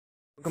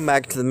Welcome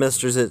back to the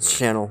Mr. Zitz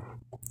channel.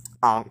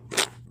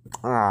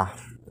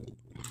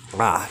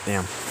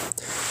 Damn.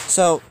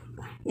 So,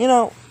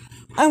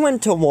 I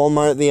went to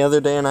Walmart the other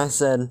day and I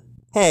said,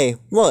 hey,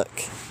 look,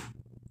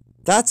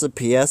 that's a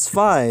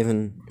PS5.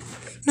 And,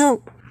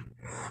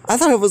 I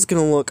thought it was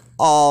gonna look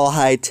all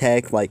high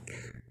tech, like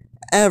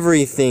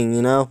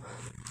everything,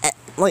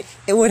 like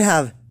it would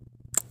have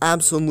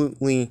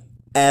absolutely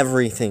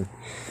everything.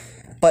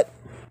 But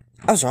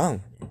I was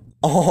wrong.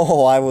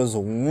 Oh, I was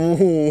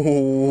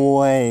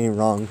way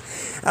wrong.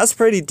 I was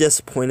pretty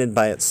disappointed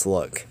by its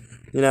look,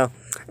 and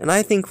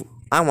I think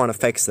I want to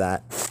fix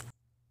that.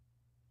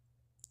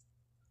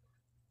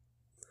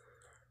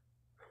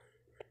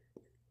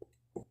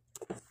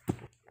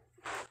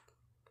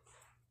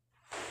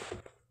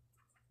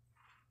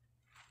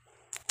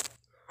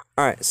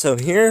 Alright, so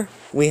here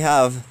we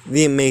have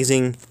the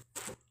amazing,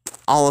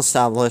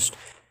 all-established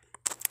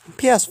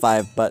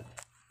PS5, but,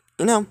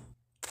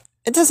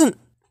 it doesn't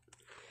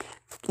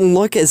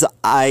look as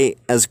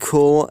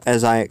cool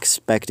as I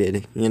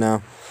expected,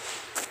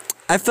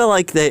 I feel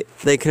like they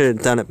could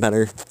have done it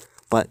better,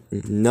 but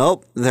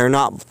nope, they're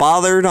not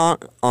bothered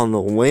on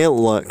the way it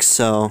looks.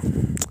 So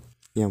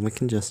yeah, we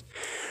can just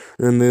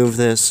remove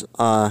this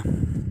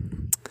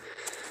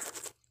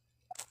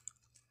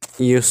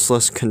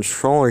useless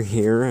controller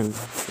here and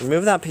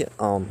remove that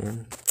oh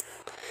man.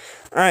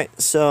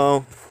 Alright,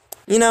 so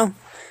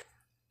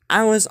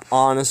I was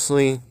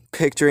honestly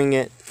picturing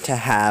it to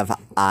have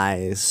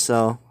eyes,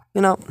 so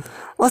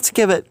let's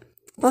give it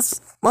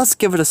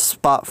a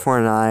spot for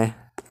an eye.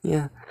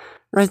 Yeah,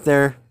 right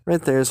there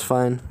is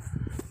fine.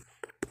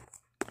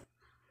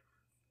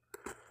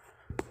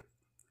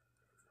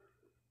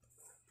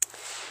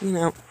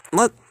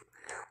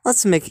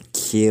 Let's make it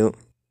cute.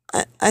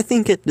 I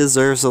think it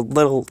deserves a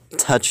little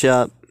touch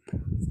up.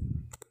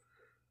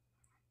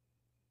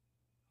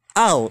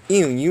 Oh,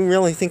 you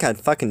really think I'd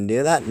fucking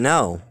do that?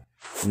 No.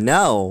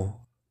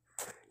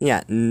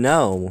 Yeah,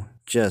 no.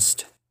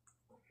 Just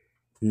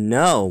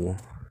no.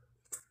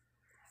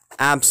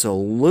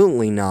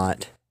 Absolutely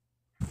not.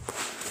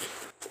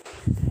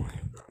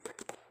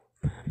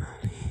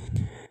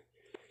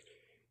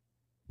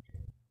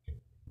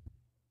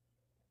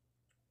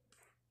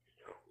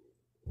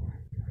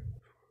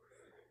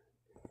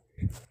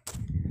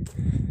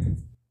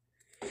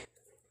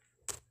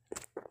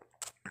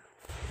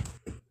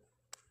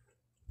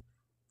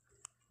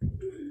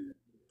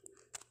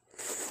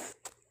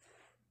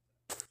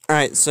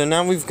 Alright, so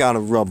now we've got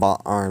a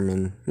robot arm,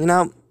 and,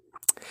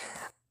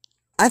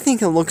 I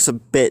think it looks a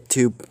bit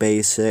too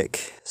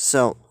basic,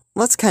 so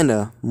let's kind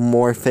of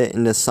morph it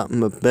into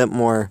something a bit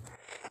more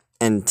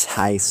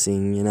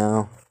enticing,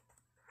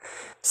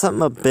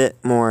 Something a bit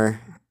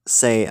more,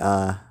 say,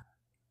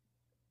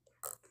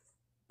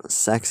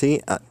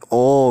 sexy.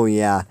 Oh,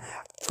 yeah.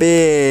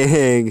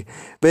 Big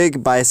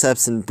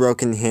biceps and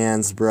broken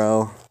hands,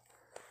 bro.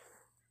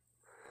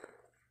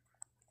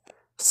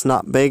 It's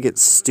not big,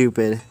 it's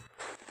stupid.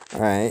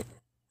 Alright.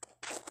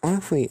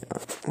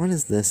 What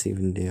does this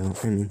even do?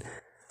 I mean,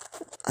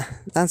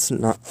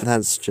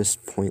 that's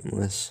just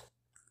pointless.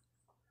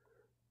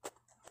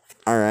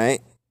 Alright.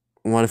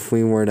 What if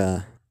we were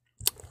to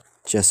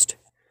just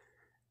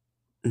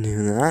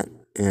do that?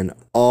 And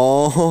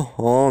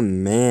oh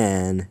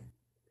man.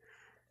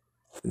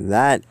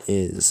 That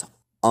is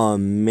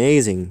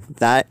amazing.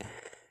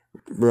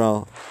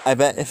 Bro, I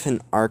bet if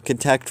an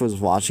architect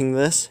was watching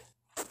this,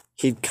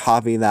 he'd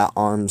copy that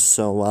arm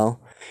so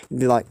well. He'd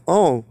be like,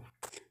 oh,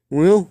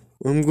 well,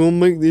 I'm gonna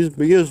make this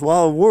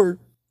PS5 work.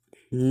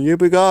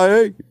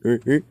 Yippee-ki-yay.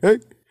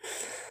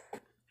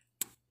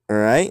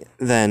 Alright,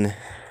 then,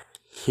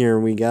 here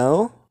we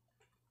go.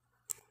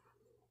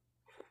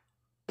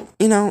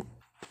 I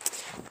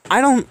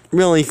don't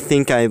really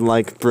think I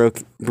like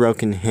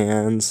broken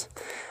hands.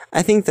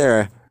 I think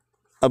they're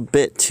a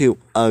bit too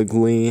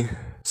ugly.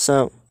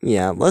 So,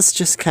 yeah, let's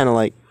just kind of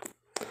like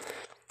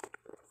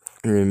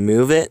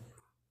remove it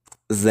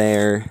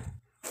there.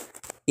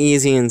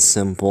 Easy and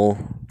simple.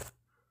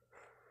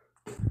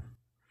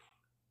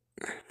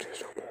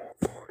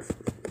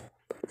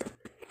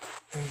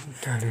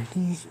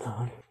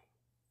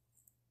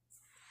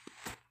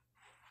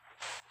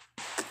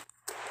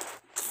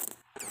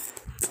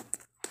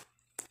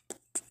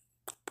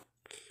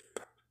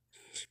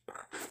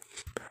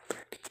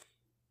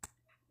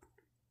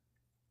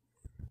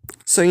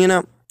 So,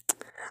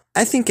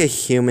 I think a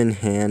human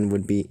hand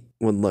would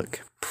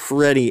look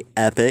pretty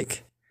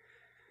epic.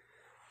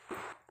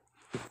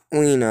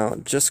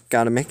 Just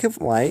gotta make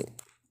it white.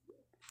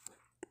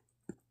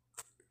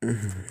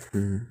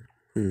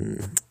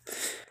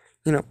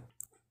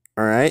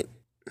 Alright.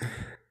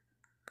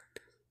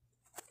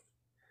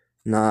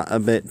 Not a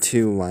bit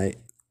too light.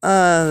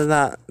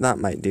 That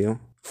might do.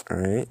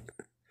 Alright.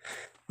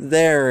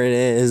 There it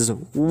is.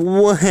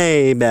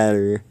 Way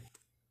better.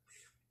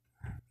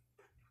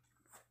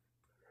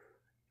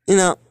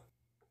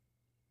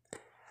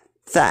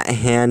 That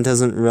hand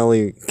doesn't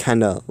really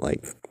kind of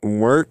like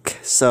work,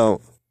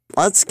 so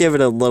let's give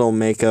it a little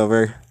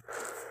makeover.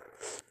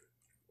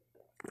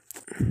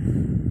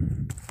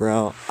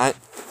 Bro,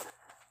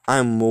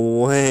 I'm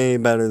way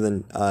better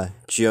than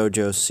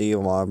Jojo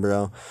Siwa,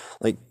 bro.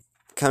 Like,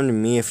 come to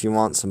me if you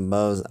want some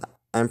bows.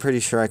 I'm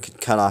pretty sure I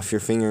could cut off your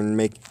finger and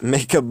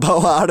make a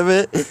bow out of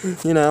it.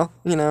 you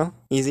know,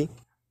 easy.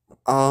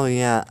 Oh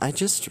yeah, I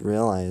just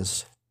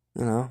realized,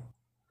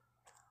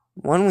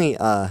 when we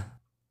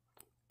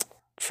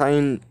try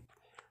and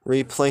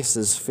replace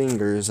his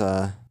fingers,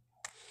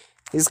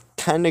 he's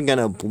kinda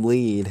gonna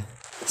bleed.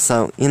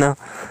 So,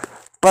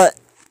 but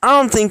I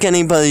don't think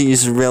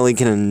anybody's really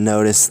gonna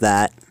notice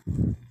that.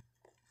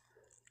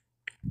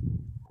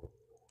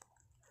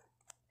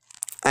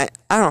 I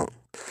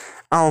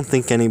don't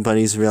think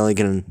anybody's really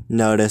gonna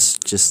notice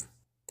just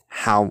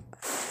how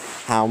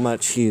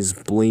much he's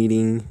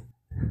bleeding.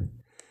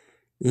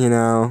 I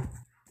don't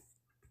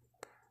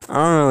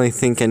really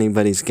think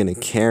anybody's gonna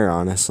care,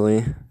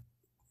 honestly.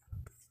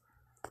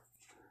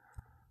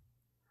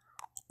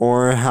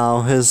 Or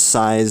how his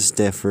size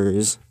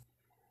differs.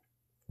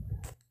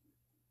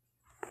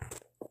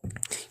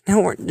 Now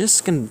we're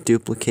just gonna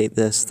duplicate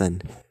this,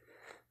 then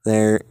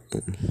there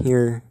and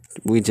here.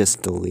 We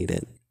just delete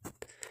it.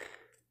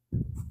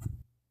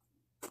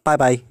 Bye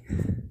bye.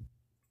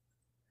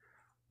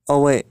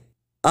 Oh wait.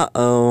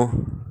 Uh-oh.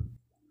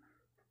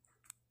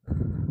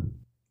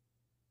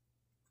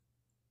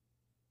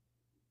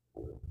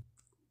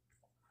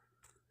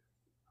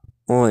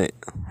 Oh wait,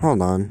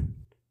 hold on.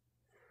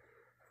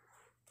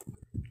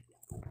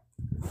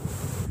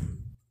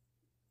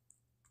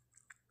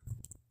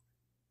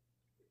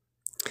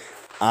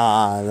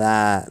 Ah,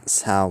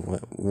 that's how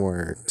it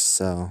works.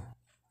 So,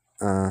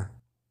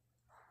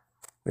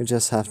 we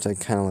just have to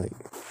kind of like,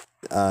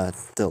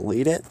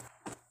 delete it.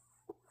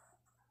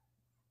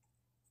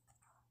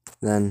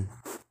 Then,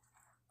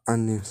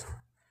 undo.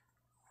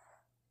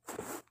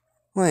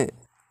 Wait,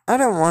 I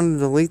don't want to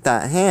delete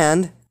that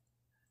hand.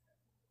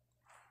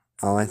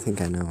 Oh, I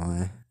think I know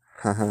why.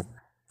 Haha.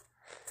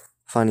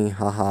 Funny,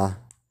 haha.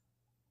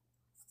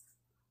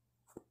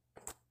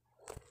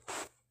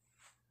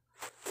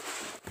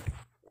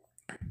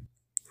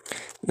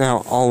 Now,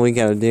 all we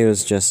gotta do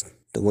is just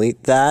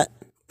delete that.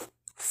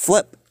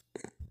 Flip.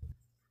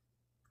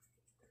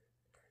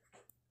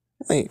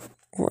 Wait,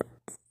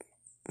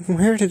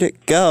 where did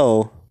it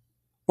go?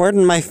 Where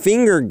did my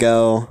finger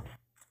go?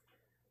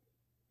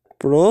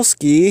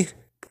 Broski.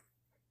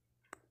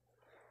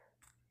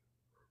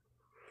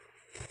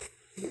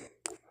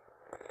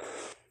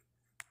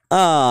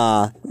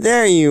 Ah,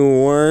 there you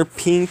were,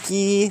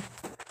 Pinky.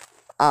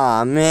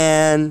 Ah,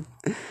 man.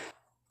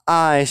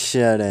 I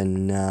should have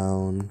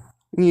known.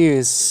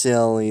 You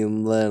silly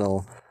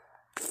little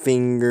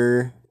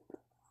finger.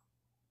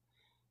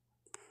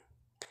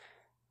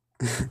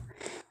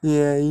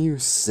 Yeah, you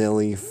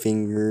silly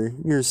finger.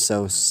 You're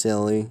so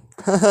silly.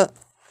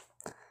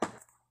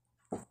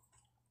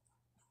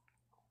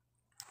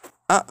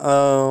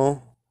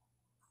 Uh-oh.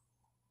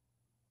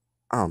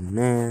 Oh,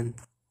 man.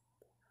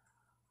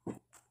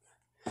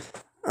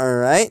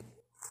 Alright.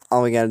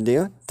 All we gotta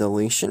do,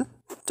 deletion,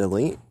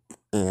 delete,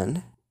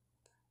 and...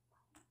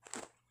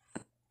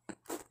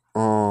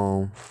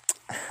 Oh.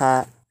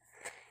 Ha.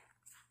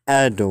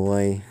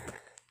 Adoy.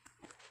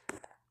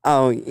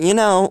 Oh,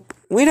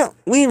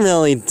 we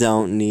really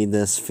don't need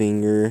this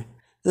finger.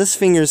 This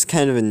finger's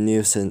kind of a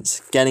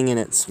nuisance, getting in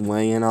its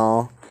way and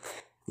all.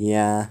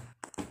 Yeah.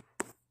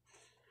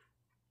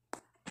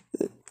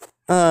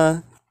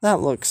 That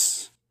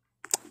looks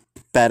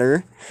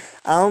better.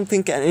 I don't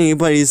think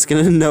anybody's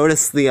gonna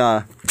notice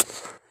the,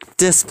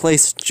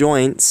 displaced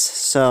joints,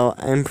 so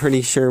I'm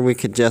pretty sure we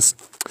could just,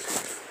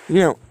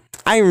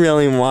 I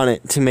really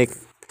want to make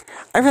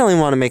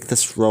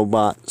this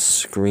robot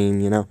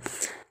scream,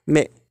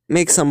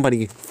 make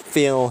somebody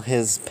feel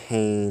his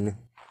pain.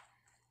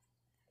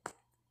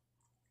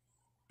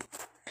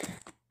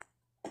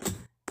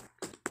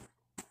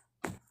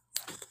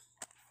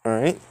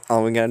 Alright,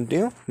 all we gotta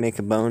do, make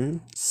a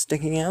bone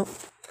sticking out.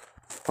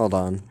 Hold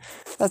on,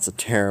 that's a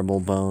terrible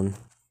bone.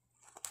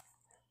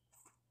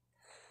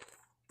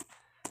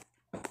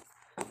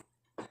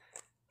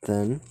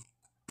 Then,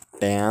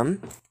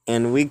 bam,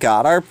 and we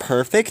got our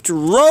perfect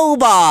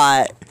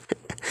robot!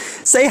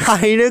 Say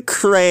hi to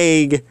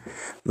Craig,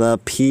 the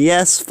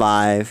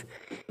PS5.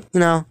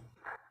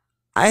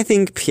 I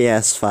think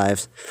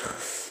PS5s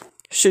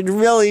should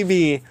really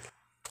be,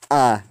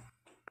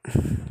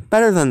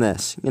 better than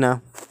this,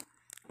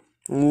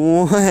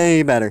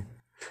 way better.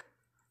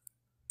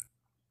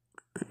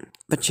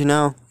 But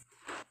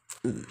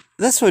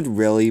this would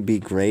really be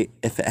great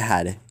if it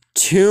had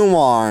 2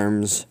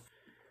 arms.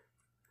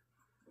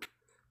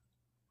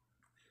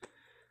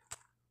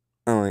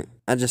 Oh wait,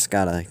 I just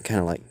gotta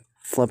kind of like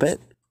flip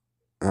it.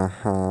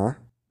 Uh-huh.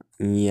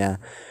 Yeah.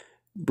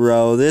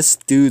 Bro, this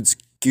dude's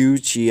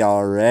Gucci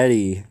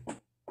already.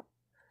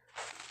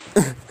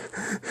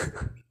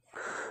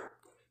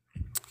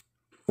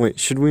 Wait,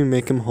 should we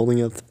make him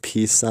holding up the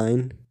peace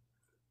sign?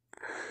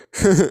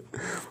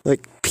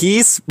 Like,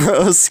 peace,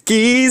 bro,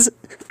 skis?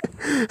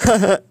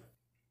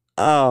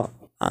 Oh,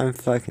 I'm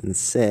fucking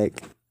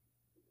sick.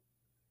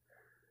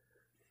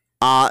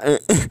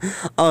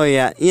 Oh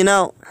yeah,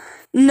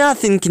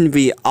 nothing can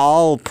be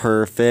all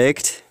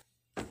perfect.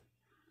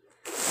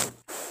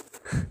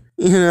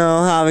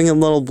 Having a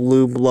little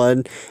blue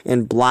blood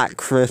and black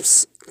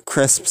crisp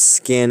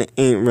skin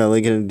ain't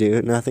really gonna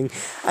do nothing.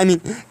 I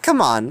mean,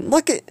 come on,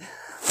 look at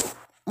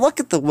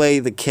the way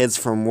the kids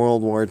from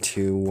World War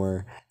II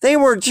were. They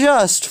were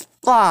just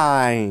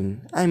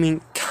fine. I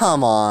mean,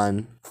 come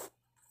on.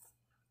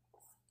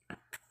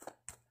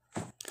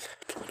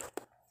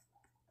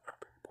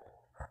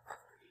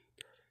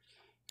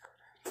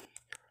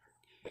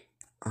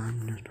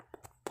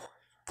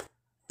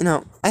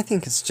 I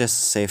think it's just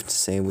safe to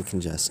say we can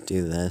just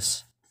do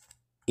this.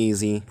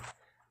 Easy.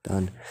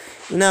 Done.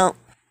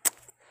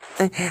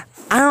 I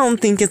don't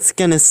think it's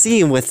gonna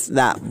see with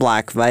that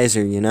black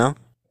visor,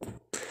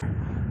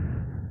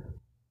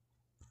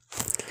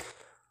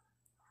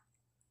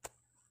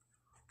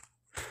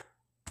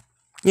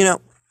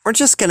 We're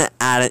just gonna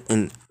add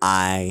an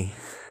eye.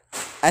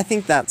 I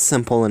think that's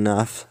simple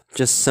enough.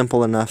 Just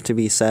simple enough to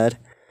be said.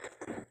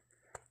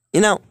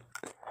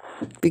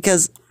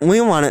 Because we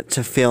want it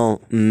to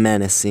feel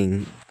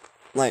menacing.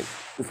 Like,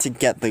 to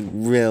get the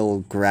real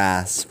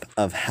grasp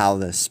of how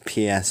this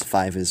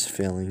PS5 is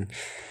feeling.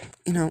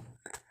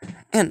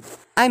 And,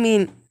 I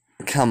mean,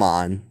 come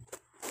on.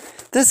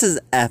 This is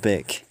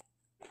epic.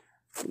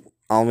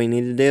 All we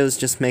need to do is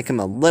just make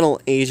him a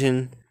little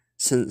Asian,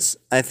 since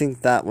I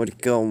think that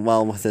would go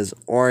well with his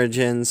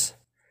origins.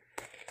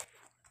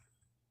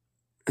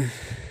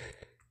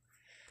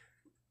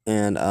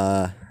 And,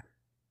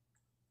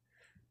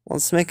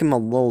 let's make him a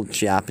little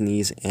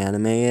Japanese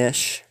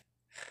anime-ish.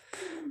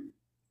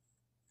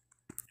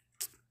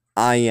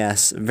 Ah,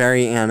 yes,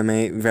 very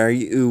anime,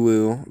 very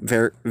uwu,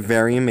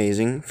 very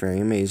amazing, very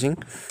amazing.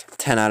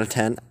 10 out of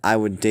 10. I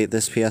would date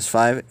this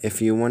PS5.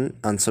 If you wouldn't,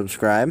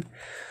 unsubscribe.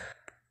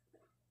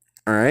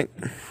 Alright.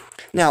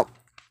 Now,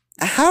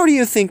 how do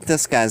you think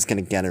this guy's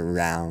gonna get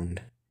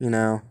around?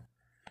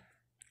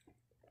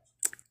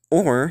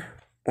 Or,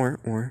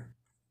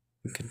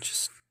 we could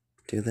just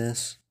do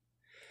this.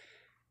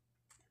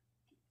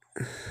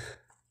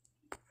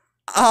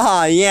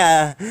 Ah,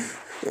 yeah.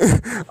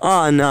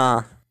 Oh,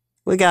 nah.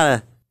 We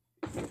gotta...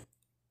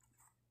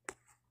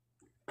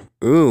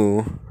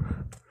 Ooh.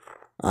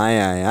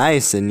 Aye,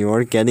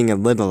 senor. Getting a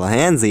little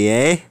handsy,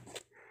 eh?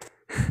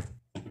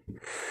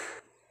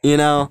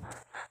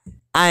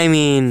 I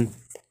mean...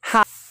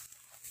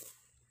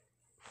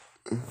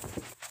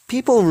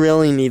 People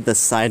really need the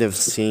sight of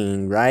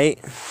seeing, right?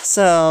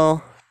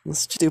 So,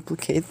 let's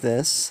duplicate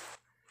this.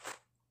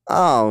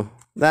 Oh,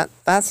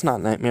 that's not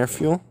nightmare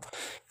fuel.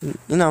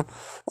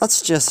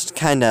 Let's just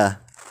kinda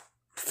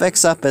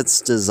fix up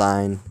its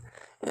design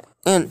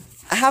and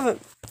have it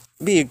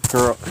be a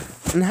girl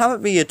and have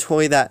it be a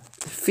toy that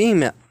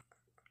female.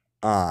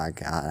 Oh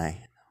god,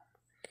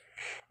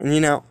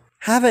 and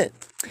have it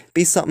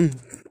be something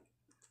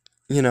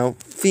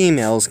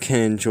females can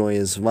enjoy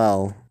as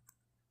well.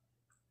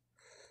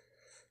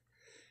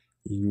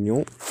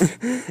 Nope.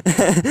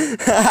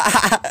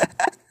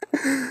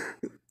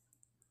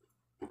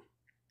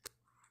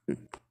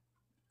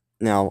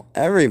 Now,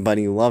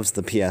 everybody loves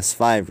the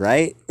PS5,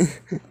 right?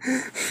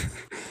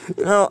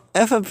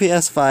 If a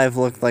PS5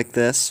 looked like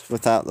this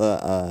without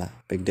the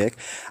big dick,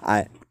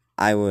 I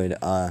would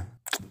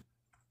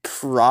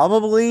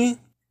probably,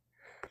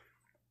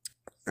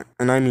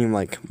 and I mean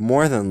like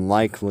more than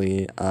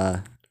likely,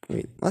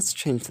 wait, let's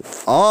change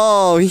this.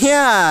 Oh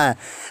yeah,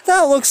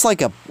 that looks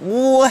like a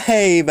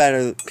way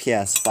better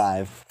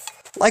PS5,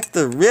 like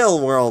the real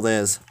world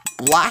is,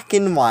 black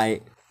and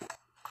white.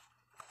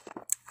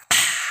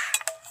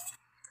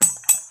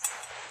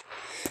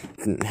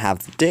 Didn't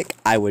have the dick,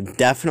 I would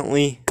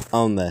definitely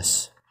own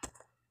this.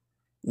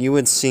 You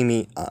would see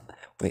me,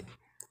 wait.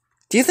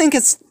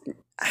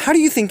 How do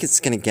you think it's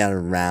gonna get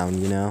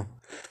around,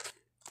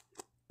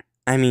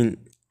 I mean,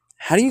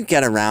 how do you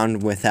get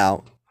around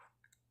without...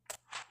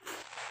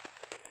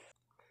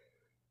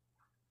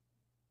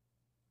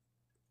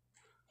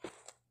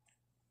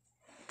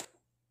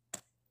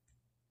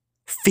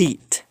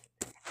 Feet.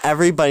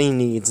 Everybody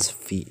needs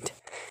feet.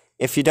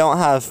 If you don't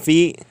have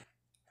feet,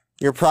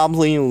 you're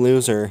probably a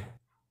loser.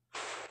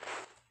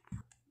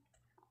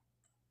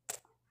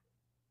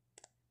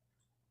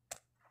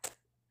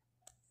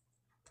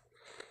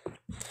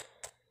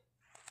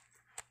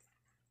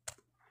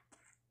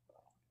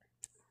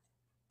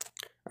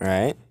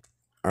 Alright.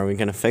 Are we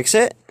gonna fix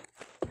it?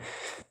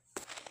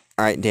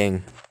 Alright,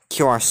 dang.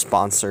 Cue our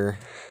sponsor.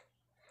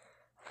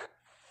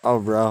 Oh,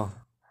 bro.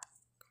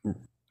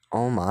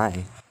 Oh,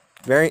 my.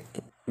 Very,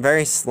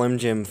 very Slim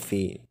Jim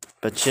feet.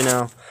 But,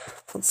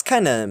 let's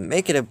kind of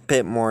make it a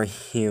bit more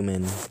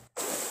human.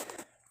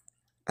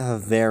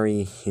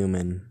 Very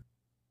human.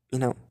 I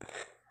don't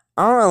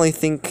really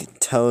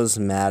think toes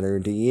matter,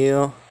 do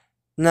you?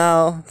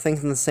 No?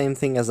 Thinking the same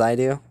thing as I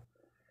do?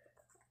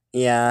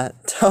 Yeah,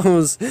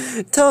 toes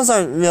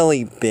aren't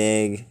really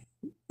big.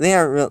 They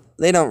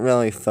don't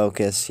really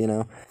focus, They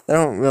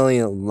don't really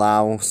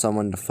allow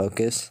someone to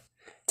focus.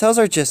 Toes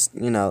are just,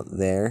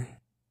 there.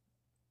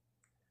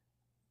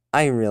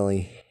 I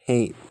really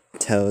hate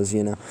toes,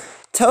 you know.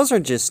 Toes are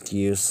just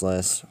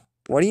useless.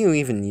 What do you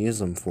even use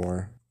them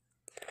for?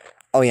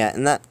 Oh yeah,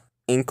 and that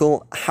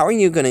ankle, how are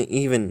you gonna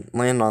even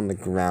land on the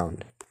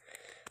ground?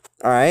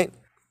 Alright,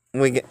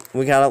 we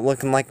got it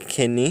looking like a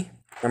kidney.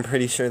 I'm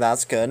pretty sure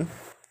that's good.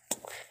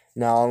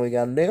 Now all we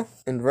gotta do,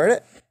 invert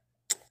it.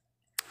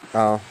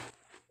 Oh.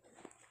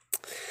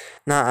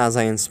 Not as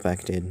I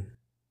expected.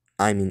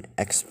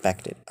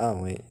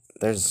 Oh wait,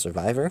 there's a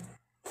survivor?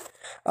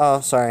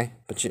 Oh, sorry,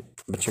 but you're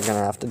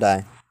gonna have to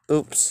die.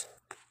 Oops.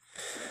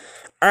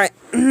 Alright,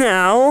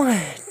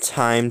 now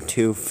time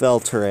to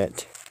filter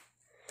it.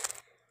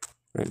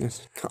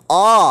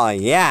 Oh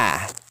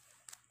yeah.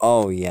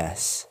 Oh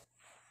yes.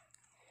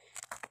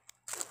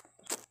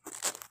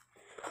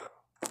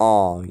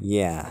 Oh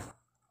yeah.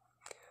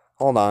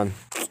 Hold on.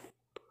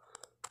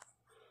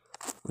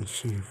 Let's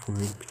see if you're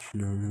fine, but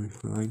you're not really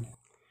fine.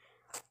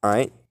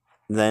 Alright,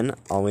 then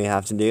all we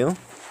have to do,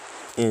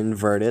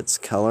 invert its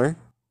color.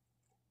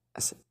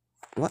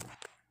 What?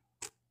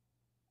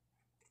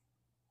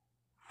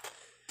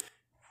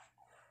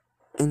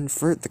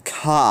 Invert the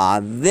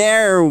car.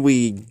 There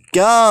we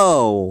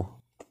go.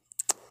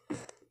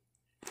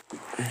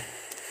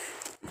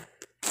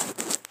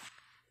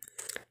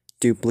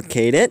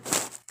 Duplicate it.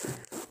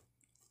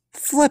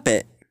 Flip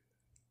it.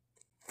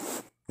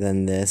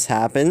 Then this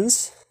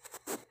happens.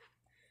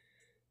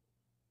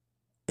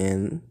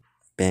 And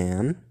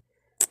bam.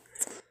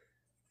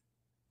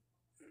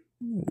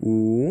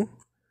 Ooh.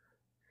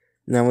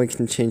 Now we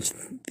can change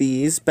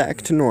these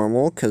back to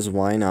normal, because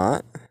why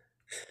not?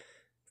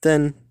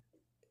 Then,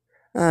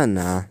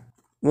 nah.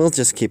 We'll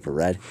just keep it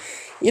red.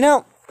 You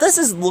know, this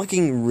is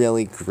looking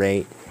really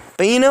great.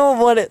 But you know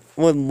what it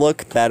would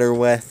look better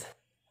with?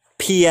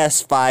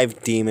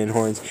 PS5 demon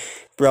horns.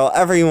 Bro,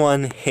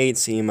 everyone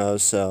hates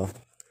emos, so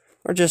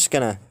we're just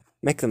gonna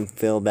make them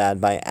feel bad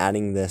by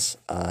adding this,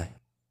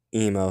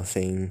 emo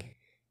thing.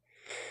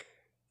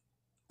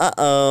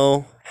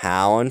 Uh-oh.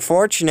 How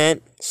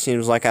unfortunate.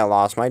 Seems like I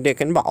lost my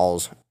dick and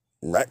balls.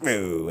 Right.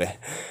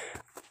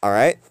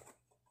 Alright.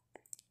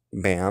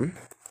 Bam.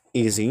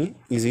 Easy.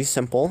 Easy,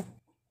 simple.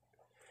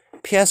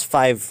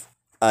 PS5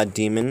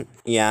 demon.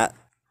 Yeah.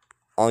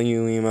 All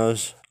you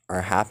emos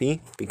are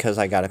happy because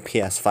I got a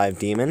PS5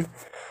 demon.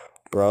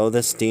 Bro,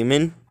 this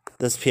demon,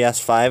 this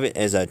PS5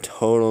 is a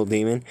total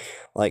demon.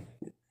 Like,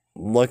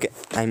 look,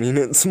 I mean,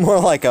 it's more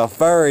like a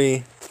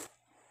furry.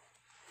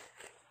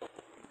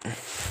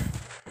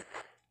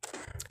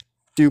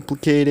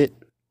 Duplicate it,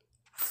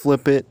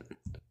 flip it,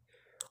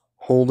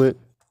 hold it.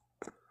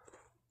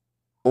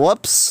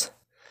 Whoops.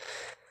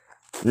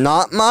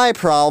 Not my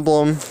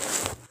problem.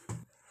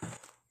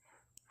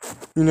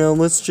 You know,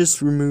 let's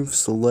just remove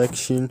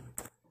selection.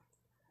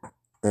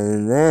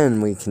 And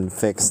then we can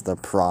fix the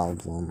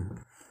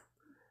problem.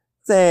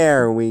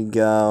 There we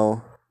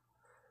go.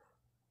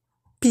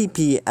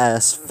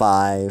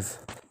 PPS5.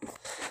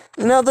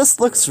 You know, this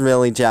looks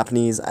really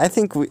Japanese. I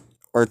think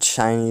or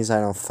Chinese, I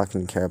don't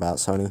fucking care about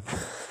Sony.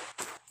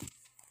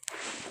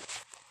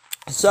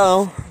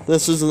 So,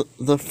 this is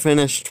the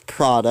finished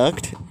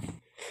product.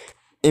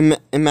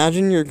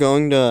 Imagine you're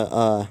going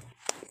to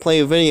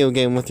play a video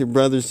game with your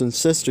brothers and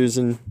sisters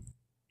and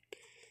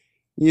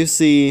you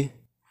see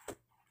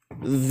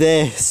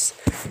this.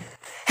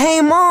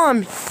 Hey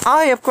Mom,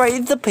 I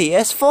upgraded the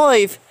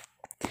PS5.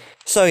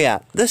 So yeah,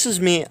 this is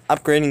me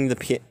upgrading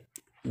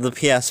the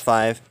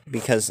PS5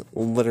 because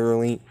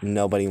literally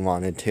nobody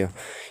wanted to.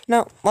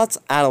 Now, let's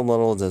add a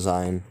little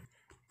design.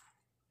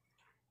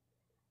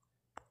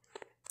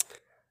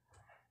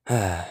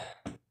 I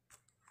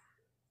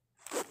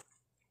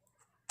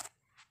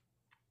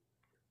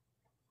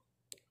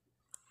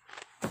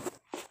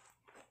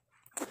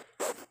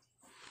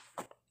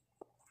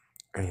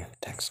need a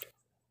text.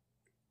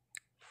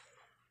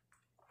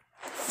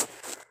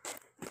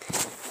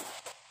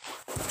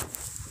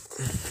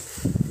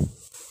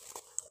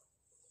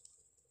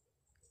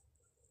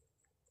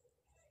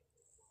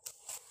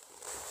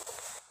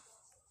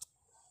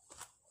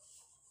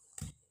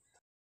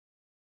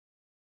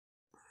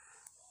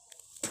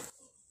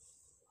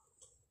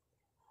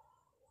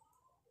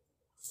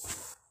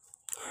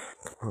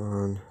 Come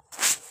on.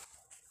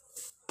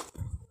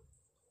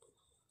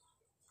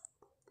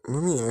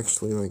 Let me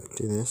actually, like,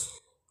 do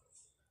this.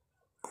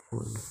 Come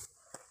on.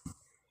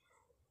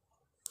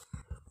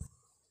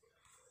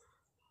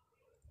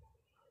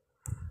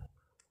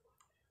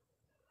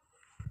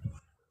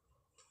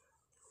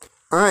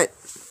 Alright.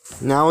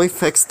 Now we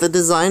fixed the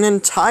design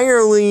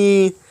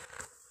entirely.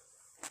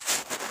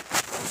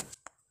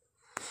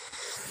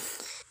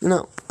 You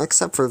know,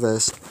 except for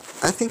this.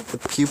 I think the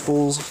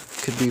pupils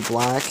could be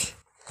black.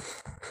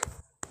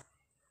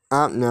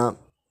 No.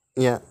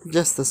 Yeah,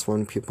 just this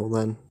one pupil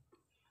then.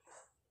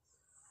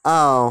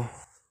 Oh.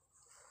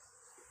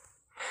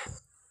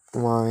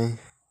 Why?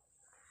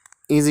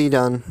 Easy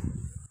done.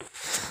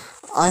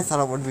 I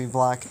thought it would be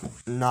black,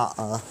 not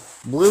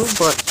blue,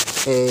 but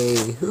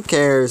who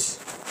cares?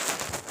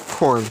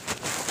 Corn.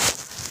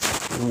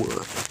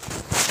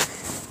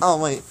 Oh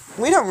wait,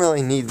 we don't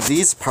really need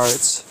these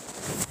parts.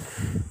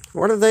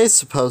 What are they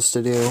supposed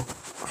to do?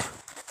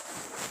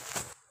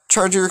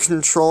 Charge your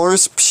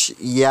controllers? Psh,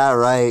 yeah,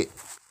 right.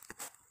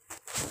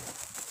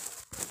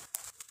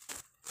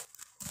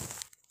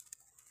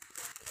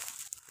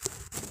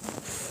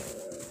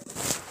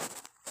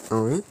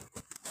 Alright.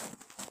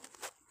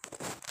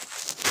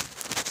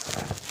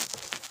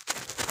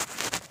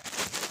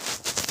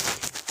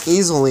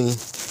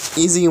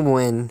 Easy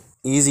win.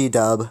 Easy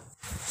dub.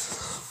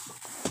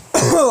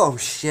 Oh,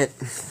 shit.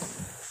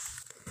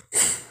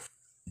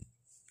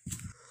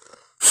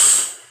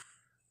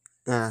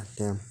 Ah,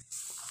 damn.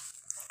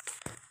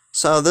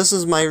 So, this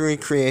is my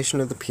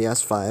recreation of the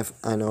PS5.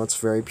 I know it's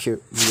very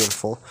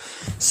beautiful.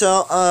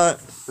 So,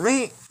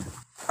 alright.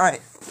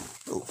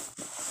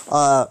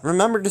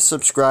 Remember to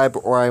subscribe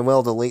or I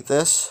will delete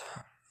this.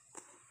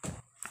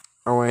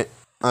 Or wait,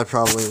 I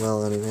probably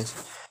will anyways.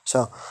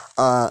 So,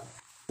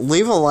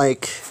 leave a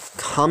like,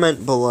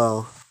 comment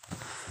below.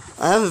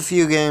 I have a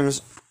few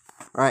games.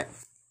 Alright.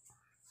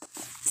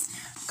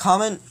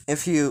 Comment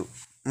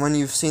when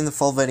you've seen the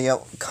full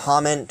video,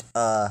 comment,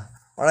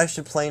 what I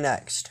should play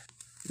next.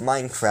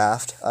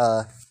 Minecraft,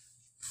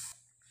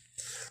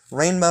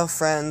 Rainbow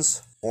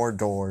Friends, or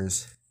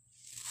Doors.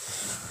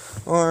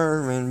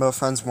 Or Rainbow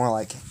Friends, more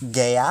like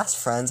gay-ass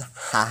friends,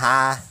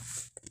 haha.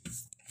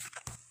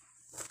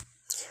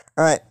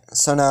 Alright,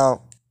 so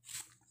now,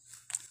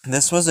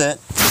 this was it,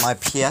 my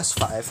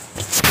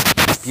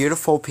PS5,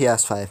 beautiful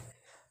PS5.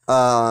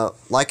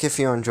 Like if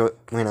you enjoy,